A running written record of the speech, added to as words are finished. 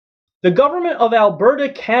The government of Alberta,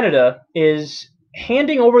 Canada is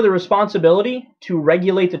handing over the responsibility to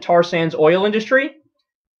regulate the tar sands oil industry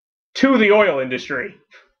to the oil industry.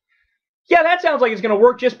 Yeah, that sounds like it's going to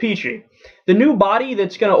work just peachy. The new body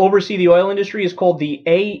that's going to oversee the oil industry is called the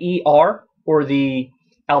AER, or the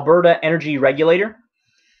Alberta Energy Regulator.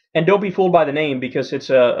 And don't be fooled by the name, because it's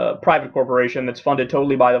a private corporation that's funded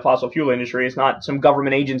totally by the fossil fuel industry. It's not some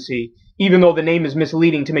government agency, even though the name is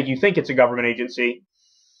misleading to make you think it's a government agency.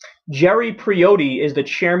 Jerry Priotti is the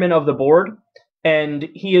chairman of the board, and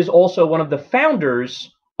he is also one of the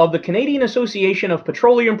founders of the Canadian Association of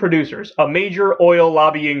Petroleum Producers, a major oil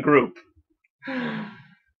lobbying group.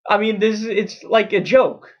 I mean, it's like a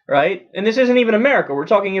joke, right? And this isn't even America. We're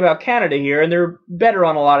talking about Canada here, and they're better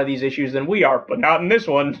on a lot of these issues than we are, but not in this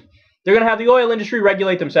one. They're going to have the oil industry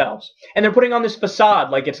regulate themselves. And they're putting on this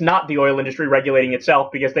facade like it's not the oil industry regulating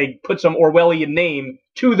itself, because they put some Orwellian name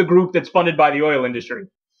to the group that's funded by the oil industry.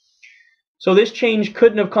 So this change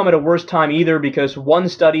couldn't have come at a worse time either, because one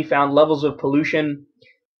study found levels of pollution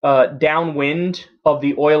downwind of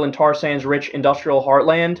the oil and tar sands rich industrial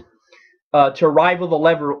heartland to rival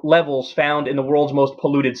the levels found in the world's most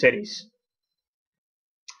polluted cities.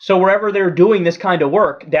 So wherever they're doing this kind of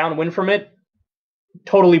work, downwind from it,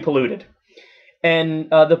 totally polluted. And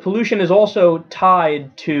the pollution is also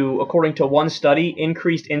tied to, according to one study,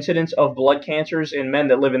 increased incidence of blood cancers in men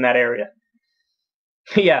that live in that area.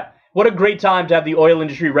 Yeah, what a great time to have the oil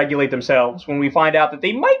industry regulate themselves when we find out that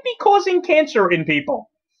they might be causing cancer in people.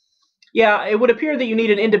 Yeah, it would appear that you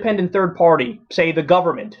need an independent third party, say the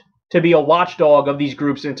government, to be a watchdog of these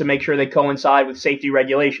groups and to make sure they coincide with safety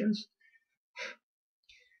regulations.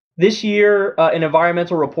 This year, an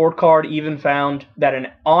environmental report card even found that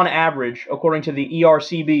on average, according to the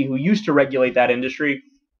ERCB, who used to regulate that industry,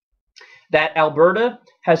 that Alberta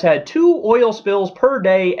has had 2 oil spills per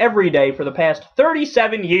day, every day, for the past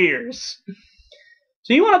 37 years.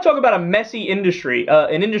 So you want to talk about a messy industry,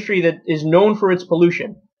 an industry that is known for its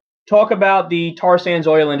pollution. Talk about the tar sands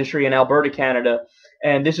oil industry in Alberta, Canada,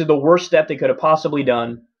 and this is the worst step they could have possibly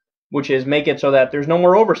done, which is make it so that there's no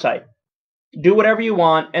more oversight. Do whatever you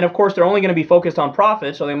want, and of course they're only going to be focused on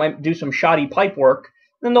profit, so they might do some shoddy pipe work,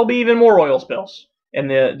 then there'll be even more oil spills, and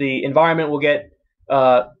the environment will get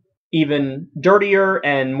even dirtier,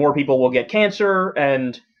 and more people will get cancer,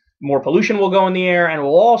 and more pollution will go in the air, and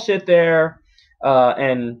we'll all sit there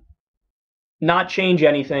and not change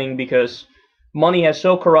anything, because money has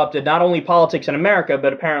so corrupted not only politics in America,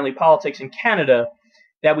 but apparently politics in Canada,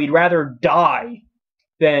 that we'd rather die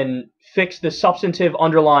than fix the substantive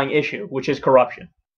underlying issue, which is corruption.